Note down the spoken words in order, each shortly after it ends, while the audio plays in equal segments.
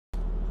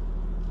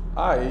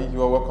Hi,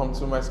 you are welcome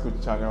to my school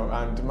channel,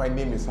 and my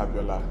name is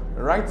Abiola.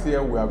 Right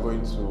here we are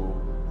going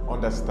to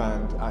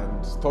understand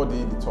and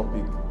study the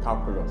topic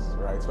calculus,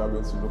 right? So we are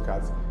going to look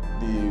at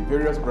the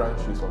various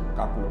branches of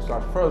calculus. So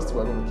at first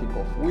we are going to kick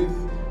off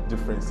with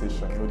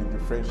differentiation, the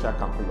differential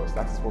calculus.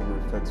 That is what we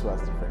refer to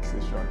as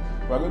differentiation.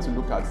 We are going to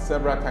look at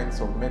several kinds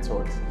of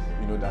methods,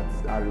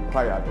 that are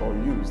required or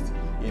used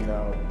in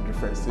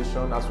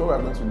differentiation. As well, we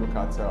are going to look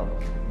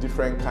at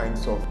different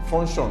kinds of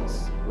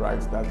functions, right,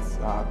 that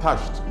are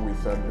attached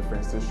with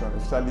differentiation,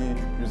 especially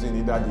using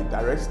either the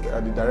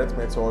direct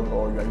method,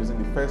 or you are using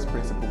the first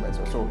principle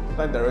method. So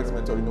that direct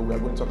method, we are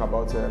going to talk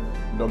about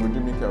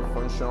logarithmic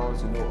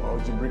functions,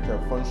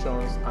 algebraic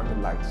functions, and the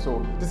like.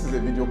 So this is a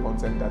video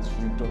content that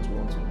you don't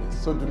want to miss.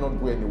 So do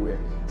not go anywhere.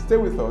 Stay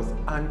with us,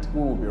 and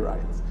we will be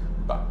right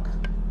back.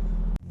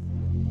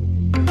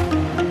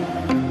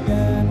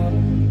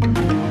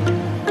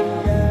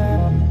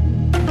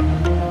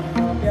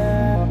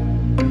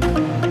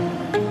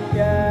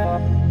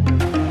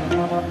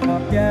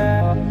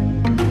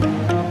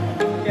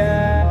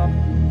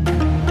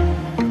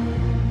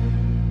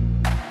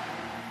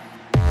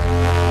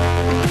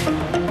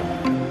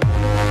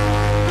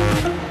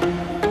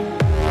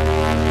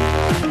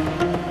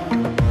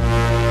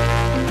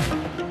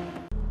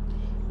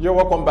 You're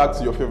welcome back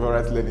to your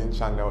favorite learning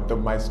channel, the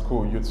My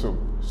School YouTube.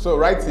 So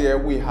right here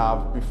we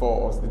have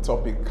before us the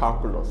topic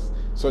calculus.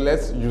 So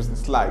let's use the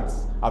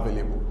slides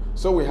available.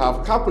 So we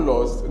have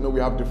calculus,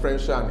 we have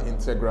differential and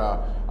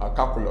integral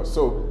calculus.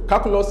 So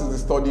calculus is the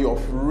study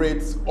of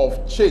rates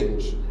of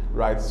change,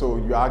 right? So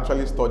you are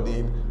actually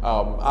studying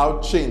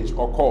how change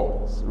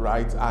occurs,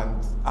 right?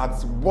 And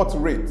at what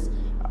rate,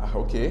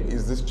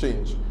 is this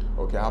change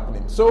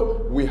happening.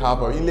 So we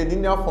have a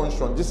linear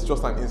function. This is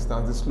just an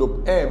instance. The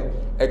slope m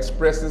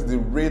expresses the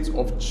rate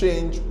of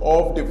change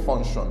of the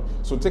function.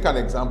 So take an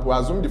example.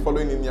 Assume the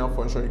following linear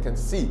function. You can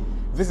see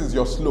this is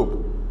your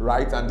slope,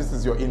 right? And this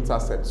is your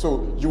intercept.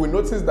 So you will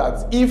notice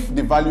that if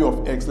the value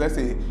of x, let's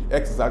say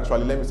x is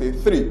actually, let me say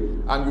 3,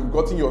 and you've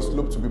gotten your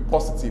slope to be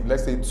positive,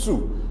 let's say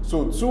 2.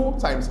 So 2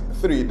 times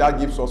 3, that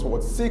gives us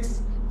what?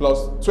 6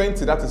 plus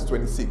 20, that is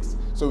 26.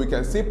 So we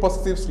can see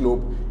positive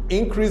slope,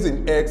 increase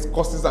in x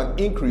causes an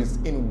increase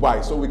in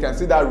y. So we can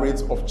see that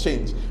rate of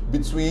change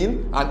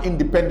between an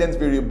independent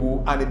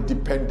variable and a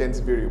dependent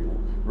variable,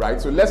 right?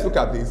 So let's look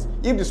at this.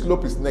 If the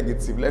slope is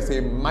negative, let's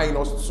say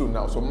minus 2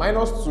 now. So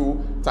minus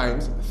 2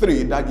 times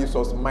 3, that gives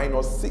us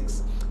minus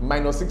 6.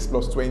 Minus 6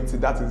 plus 20,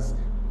 that is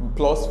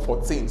plus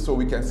 14. So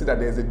we can see that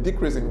there's a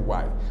decrease in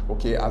y,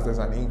 as there's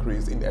an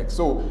increase in x.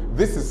 So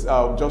this is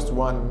just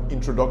one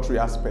introductory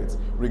aspect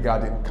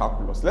regarding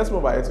calculus. Let's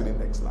move ahead to the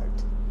next slide.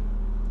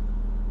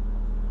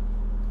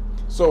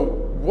 So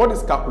what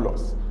is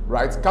calculus,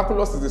 right?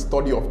 Calculus is the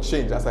study of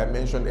change, as I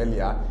mentioned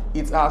earlier.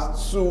 It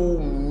has two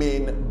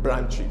main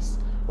branches.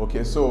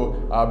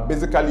 So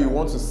basically you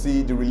want to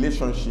see the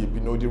relationship,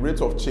 the rate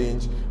of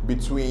change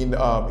between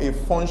a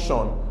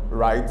function,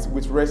 right,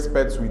 with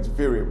respect to its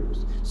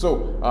variables.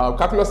 So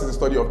calculus is the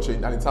study of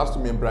change, and it has two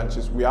main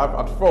branches. We have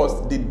at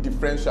first the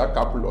differential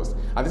calculus,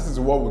 and this is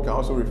what we can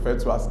also refer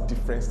to as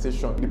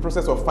differentiation, the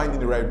process of finding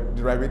the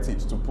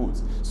derivatives to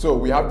put. So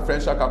we have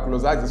differential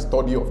calculus, that is the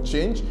study of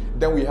change.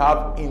 Then we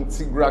have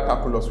integral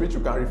calculus, which you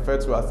can refer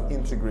to as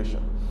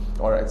integration.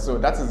 Alright, so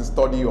that is the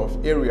study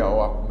of area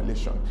or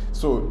accumulation.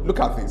 So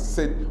look at this.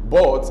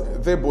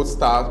 But they both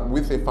start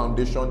with a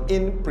foundation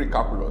in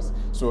pre-calculus.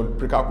 So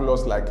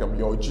pre-calculus like your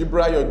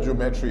algebra, your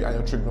geometry, and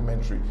your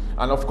trigonometry.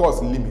 And of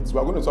course, limits. We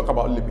are going to talk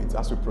about limits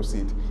as we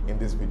proceed in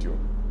this video.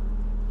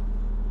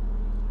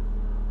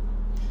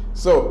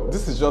 So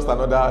this is just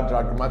another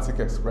diagrammatic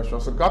expression.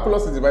 So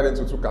calculus is divided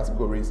into two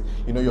categories.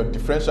 Your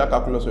differential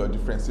calculus or your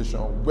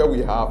differentiation, where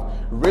we have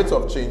rate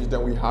of change.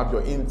 Then we have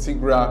your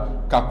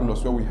integral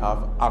calculus, where we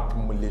have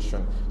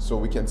accumulation. So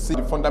we can see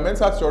the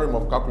fundamental theorem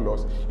of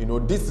calculus.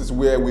 This is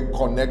where we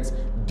connect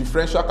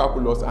differential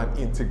calculus and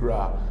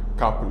integral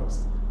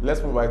calculus.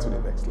 Let's move on to the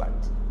next slide.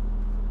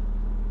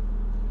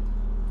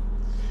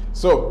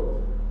 So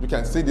you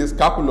can see this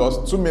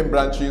calculus, two main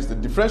branches, the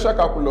differential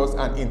calculus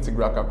and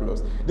integral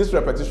calculus. This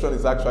repetition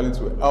is actually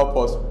to help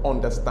us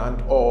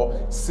understand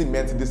or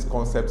cement these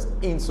concepts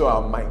into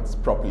our minds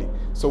properly.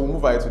 So we'll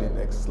move on to the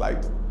next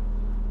slide.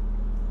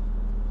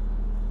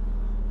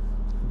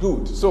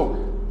 Good. So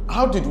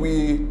how did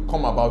we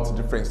come about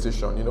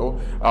differentiation?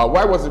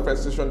 Why was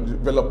differentiation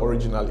developed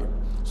originally?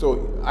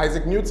 So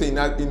Isaac Newton,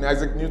 in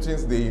Isaac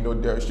Newton's day,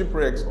 the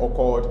shipwrecks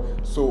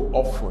occurred so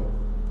often,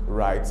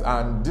 right?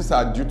 And these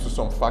are due to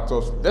some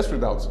factors. Let's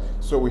read out.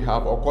 So we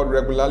have occurred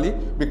regularly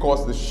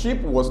because the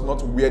ship was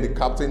not where the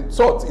captain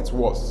thought it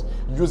was,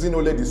 using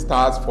only the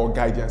stars for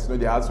guidance.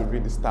 They had to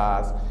read the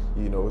stars,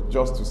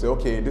 just to say,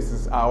 okay, this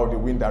is how the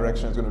wind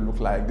direction is going to look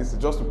like. This is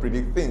just to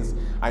predict things.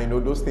 And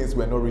those things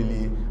were not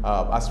really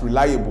as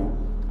reliable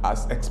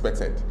as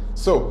expected.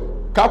 So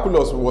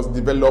calculus was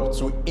developed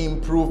to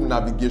improve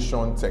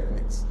navigation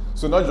techniques.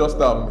 So not just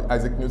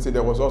Isaac Newton,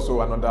 there was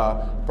also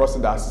another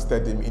person that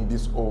assisted him in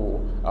this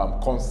whole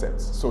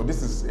concept. So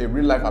this is a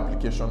real life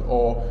application,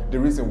 or the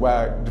reason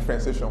why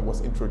differentiation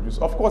was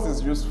introduced. Of course,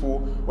 it's useful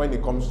when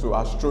it comes to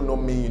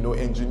astronomy,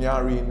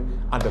 engineering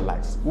and the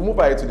likes. We'll move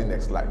ahead to the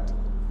next slide.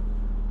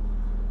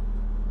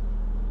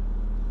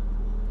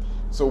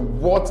 So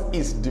what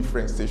is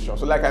differentiation?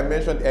 So like I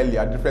mentioned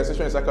earlier,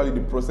 differentiation is actually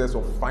the process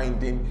of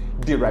finding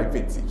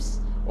derivatives.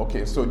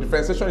 Okay, so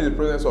differentiation is the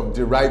process of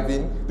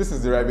deriving, this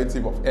is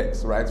derivative of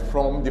x, right,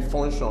 from the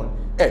function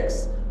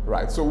x,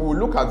 right? So we'll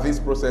look at this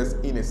process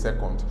in a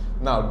second.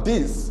 Now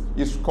this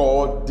is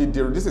called,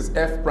 this is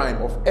f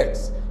prime of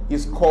x,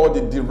 is called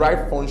the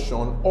derived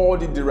function or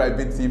the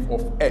derivative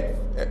of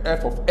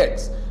f of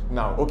x.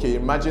 Now, okay,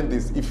 imagine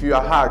this. If you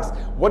are asked,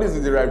 what is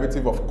the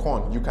derivative of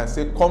corn? You can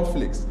say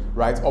cornflakes,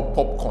 right, or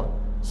popcorn.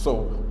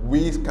 So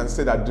we can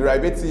say that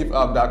derivative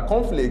that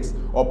cornflakes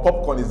or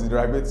popcorn is the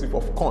derivative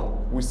of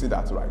corn. We see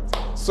that, right?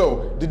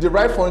 So the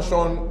derived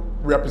function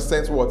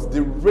represents what?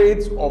 The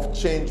rate of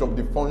change of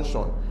the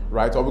function,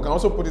 right? Or we can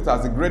also put it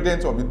as the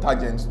gradient of the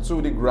tangent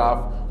to the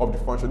graph of the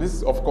function.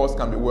 This, of course,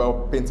 can be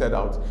well painted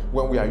out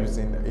when we are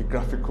using a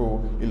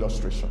graphical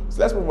illustration.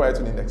 So let's move right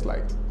to the next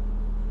slide.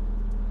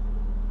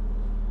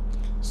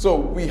 So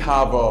we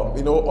have,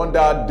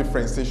 under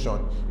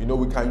differentiation,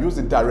 we can use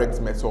the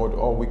direct method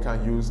or we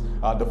can use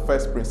the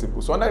first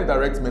principle. So under the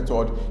direct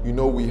method,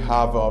 we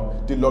have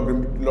the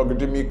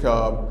logarithmic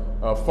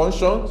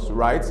functions,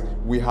 right?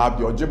 We have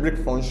the algebraic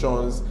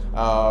functions,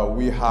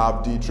 we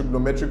have the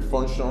trigonometric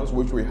functions,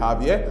 which we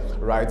have here,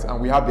 right?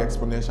 And we have the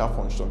exponential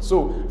function.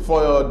 So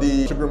for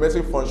the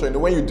trigonometric function,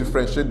 when you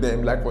differentiate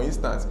them, like for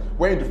instance,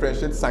 when you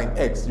differentiate sine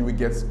x, you will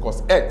get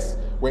cos x.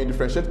 When you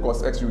differentiate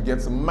cos x, you will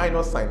get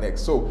minus sine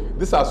x. So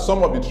these are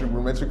some of the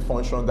trigonometric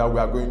functions that we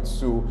are going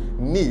to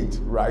need,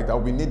 right? That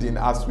we'll be needing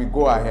as we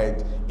go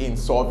ahead in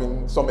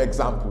solving some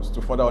examples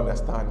to further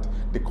understand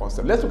the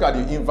concept. Let's look at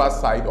the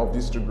inverse side of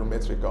these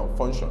trigonometric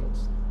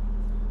functions.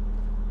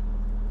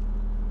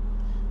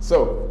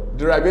 So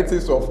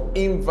derivatives of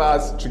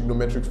inverse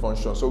trigonometric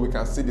functions. So we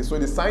can see this. So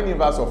the sine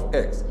inverse of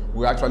x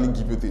will actually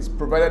give you this,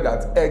 provided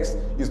that x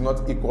is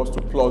not equal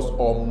to plus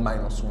or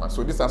minus 1.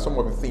 So these are some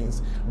of the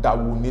things that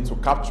we'll need to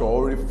capture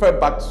or refer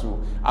back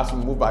to as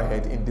we move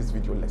ahead in this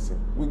video lesson.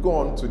 We go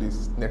on to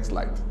this next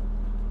slide.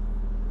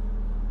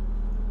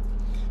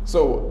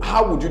 So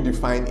how would you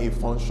define a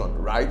function,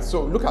 right?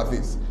 So look at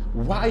this.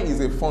 Y is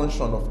a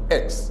function of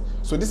x.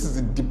 So this is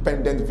a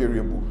dependent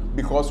variable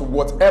because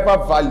whatever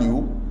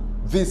value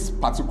this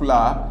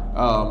particular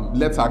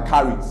letter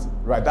carries,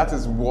 right, that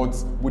is what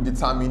will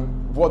determine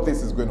what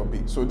this is going to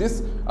be. So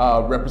this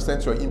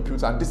represents your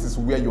input and this is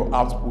where your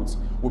output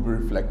will be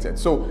reflected.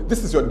 So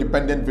this is your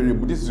dependent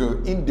variable, this is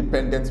your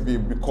independent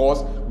variable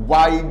because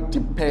y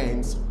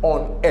depends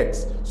on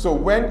x. So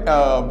when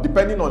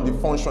depending on the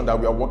function that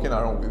we are working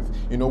around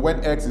with,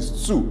 when x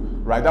is 2,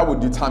 right, that will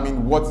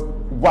determine what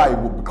y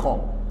will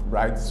become.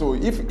 Right, so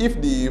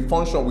if the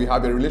function we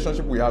have, a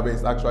relationship we have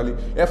is actually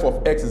f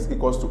of x is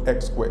equals to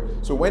x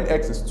squared. So when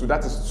x is 2,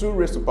 that is 2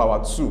 raised to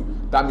power 2.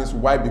 That means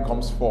y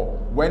becomes 4.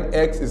 When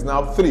x is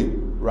now 3,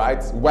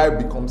 right, y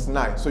becomes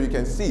 9. So you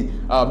can see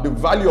the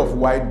value of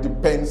y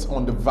depends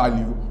on the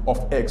value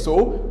of x.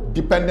 So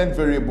dependent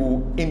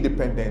variable,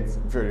 independent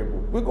variable.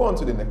 We go on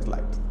to the next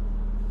slide.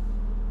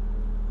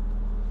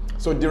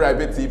 So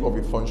derivative of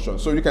a function.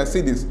 So you can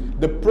see this.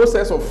 The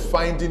process of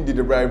finding the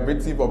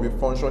derivative of a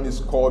function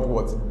is called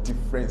what?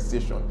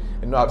 Differentiation.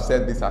 I've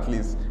said this at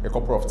least a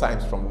couple of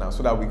times from now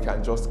so that we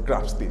can just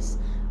grasp this.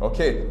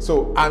 Okay,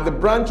 so and the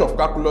branch of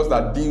calculus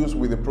that deals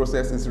with the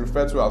process is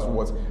referred to as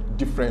what?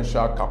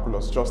 Differential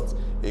calculus. Just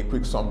a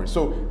quick summary.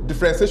 So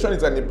differentiation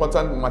is an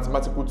important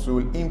mathematical tool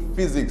in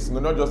physics,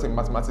 not just in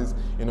mathematics.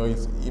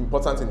 It's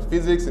important in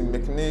physics, in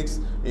mechanics,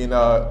 in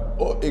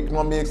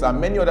economics, and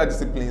many other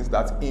disciplines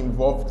that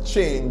involve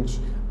change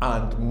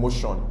and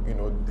motion.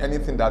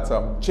 Anything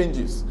that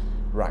changes,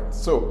 right?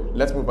 So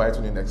let's move on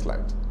to the next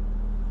slide.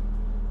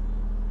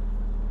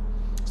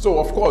 So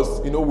of course,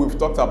 we've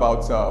talked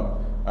about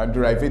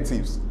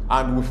derivatives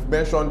and we've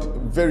mentioned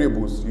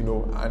variables,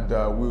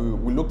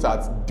 and we looked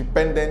at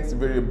dependent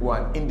variable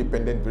and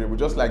independent variable.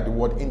 Just like the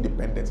word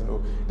independent,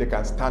 they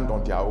can stand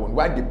on their own.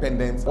 While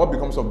dependent, what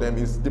becomes of them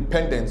is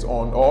dependent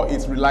on, or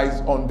it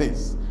relies on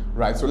this,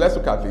 right? So let's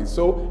look at this.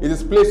 So it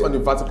is placed on the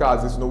vertical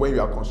axis, when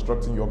you are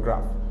constructing your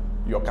graph,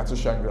 your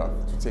Cartesian graph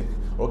to take.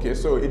 Okay,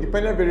 so a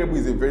dependent variable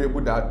is a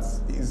variable that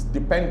is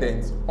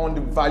dependent on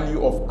the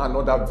value of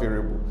another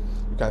variable.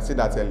 You can see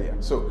that earlier.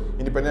 So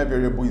independent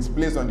variable is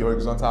placed on the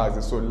horizontal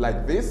axis. So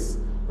like this,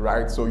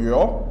 right? So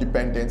your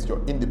dependent,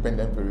 your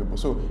independent variable.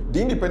 So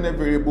the independent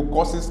variable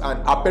causes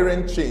an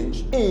apparent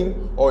change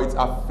in, or it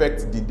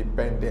affects the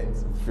dependent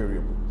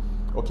variable.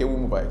 Okay, we'll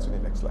move on to the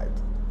next slide.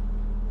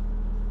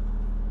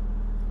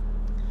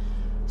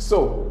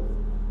 So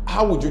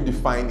how would you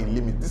define a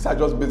limit? These are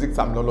just basic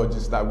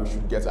terminologies that we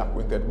should get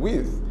acquainted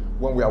with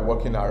when we are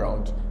working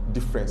around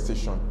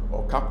differentiation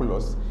or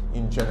calculus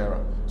in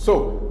general.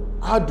 So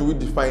how do we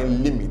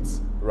define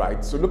limits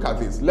right? So look at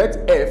this.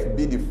 Let f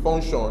be a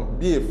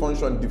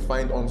function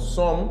defined on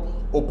some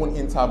open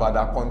interval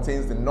that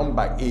contains the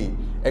number a,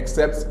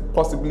 except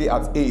possibly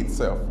at a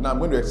itself. Now I'm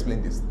going to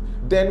explain this.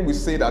 Then we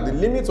say that the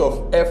limit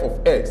of f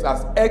of x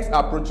as x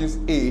approaches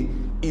a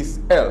is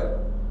L,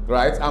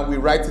 right? And we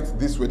write it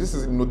this way. This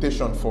is a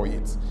notation for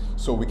it.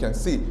 So we can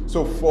see.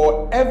 So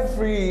for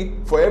every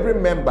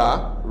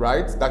member,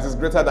 right, that is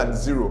greater than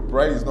 0,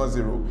 right, is not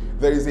 0,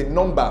 there is a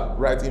number,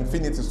 right,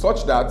 infinity,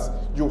 such that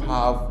you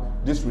have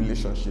this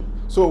relationship.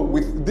 So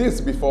with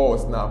this before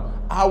us now,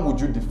 how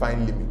would you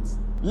define limits?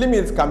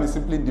 Limits can be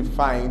simply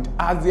defined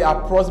as the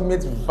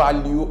approximate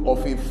value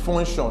of a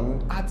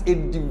function at a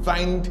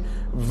defined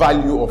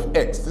value of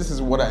x. This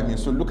is what I mean.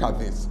 So look at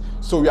this.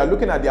 So we are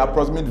looking at the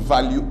approximate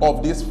value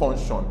of this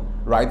function,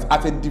 right,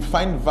 at a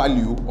defined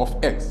value of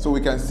x. So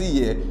we can see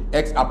here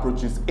x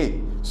approaches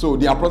a. So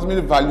the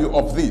approximate value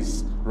of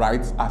this,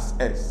 right, as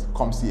s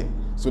comes here.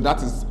 So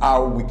that is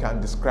how we can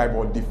describe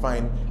or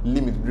define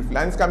limit briefly.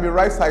 And it can be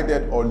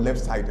right-sided or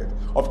left-sided.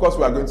 Of course,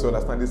 we are going to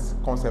understand this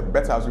concept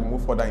better as we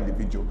move further in the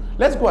video.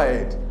 Let's go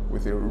ahead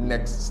with the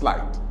next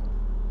slide.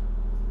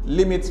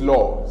 Limit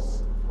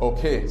laws.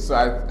 Okay,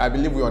 so I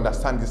believe we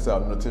understand this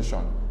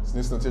notation,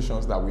 these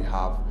notations that we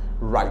have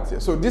right here.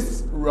 So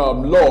these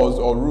laws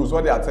or rules,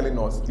 what they are telling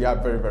us, they are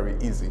very, very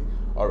easy.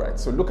 All right,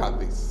 so look at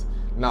this.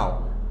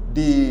 Now,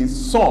 the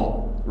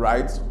sum,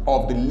 right,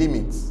 of the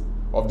limits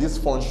of these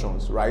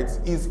functions, right,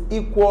 is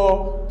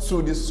equal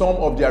to the sum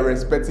of their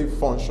respective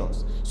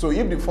functions. So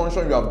if the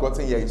function you have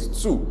gotten here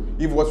is 2,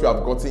 if what you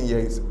have gotten here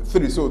is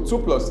 3, so 2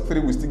 plus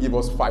 3 will still give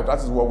us 5. That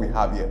is what we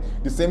have here.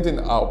 The same thing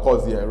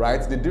occurs here,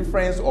 right? The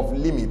difference of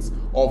limits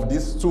of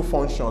these two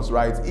functions,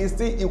 right, is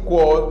still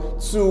equal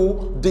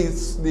to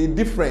the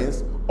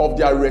difference of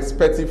their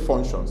respective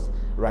functions,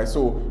 right?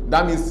 So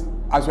that means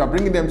as you are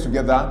bringing them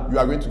together, you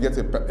are going to get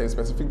a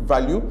specific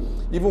value.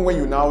 Even when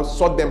you now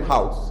sort them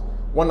out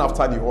one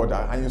after the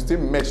other and you still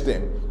match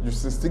them, you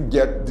still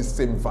get the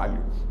same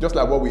value. Just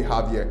like what we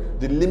have here,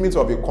 the limit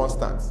of a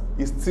constant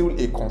is still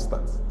a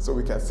constant. So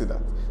we can see that.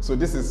 So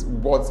this is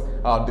what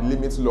the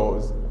limit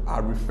laws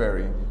are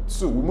referring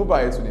to. We move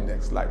ahead to the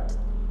next slide.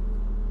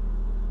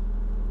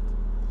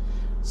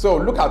 So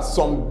look at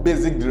some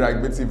basic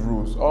derivative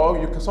rules,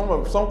 or some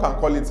can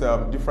call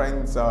it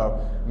different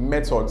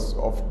methods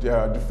of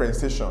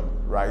differentiation,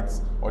 right,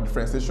 or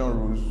differentiation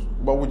rules,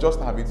 but we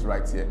just have it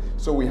right here.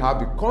 So we have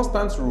the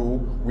constant rule,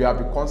 we have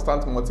the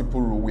constant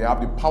multiple rule, we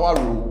have the power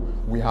rule,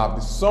 we have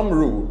the sum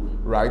rule,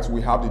 right, we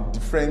have the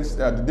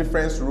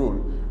difference rule,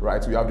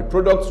 right, we have the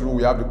product rule,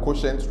 we have the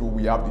quotient rule,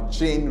 we have the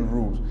chain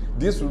rules.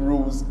 These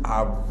rules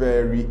are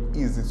very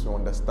easy to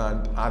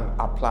understand and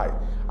apply.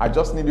 I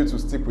just need you to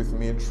stick with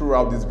me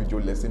throughout this video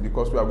lesson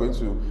because we are going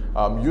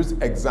to use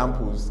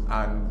examples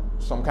and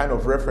some kind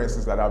of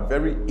references that are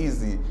very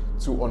easy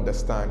to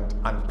understand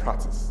and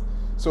practice.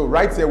 So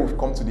right here we've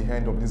come to the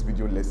end of this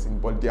video lesson,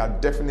 but there are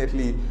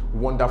definitely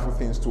wonderful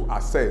things to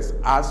access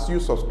as you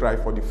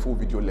subscribe for the full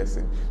video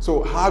lesson.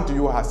 So how do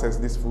you access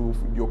this full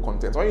video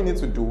content? All you need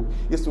to do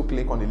is to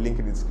click on the link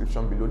in the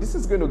description below. This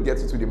is going to get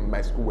you to the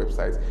My School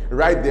website.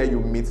 Right there you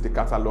meet the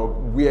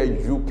catalog where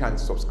you can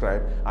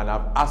subscribe and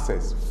have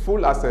access,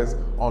 full access,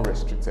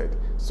 unrestricted.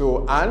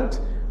 So, and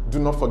do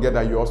not forget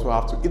that you also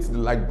have to hit the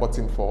like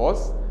button for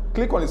us.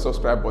 Click on the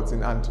subscribe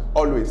button and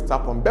always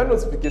tap on bell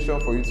notification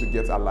for you to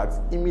get alerts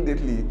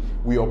immediately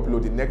we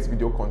upload the next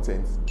video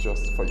content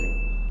just for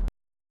you.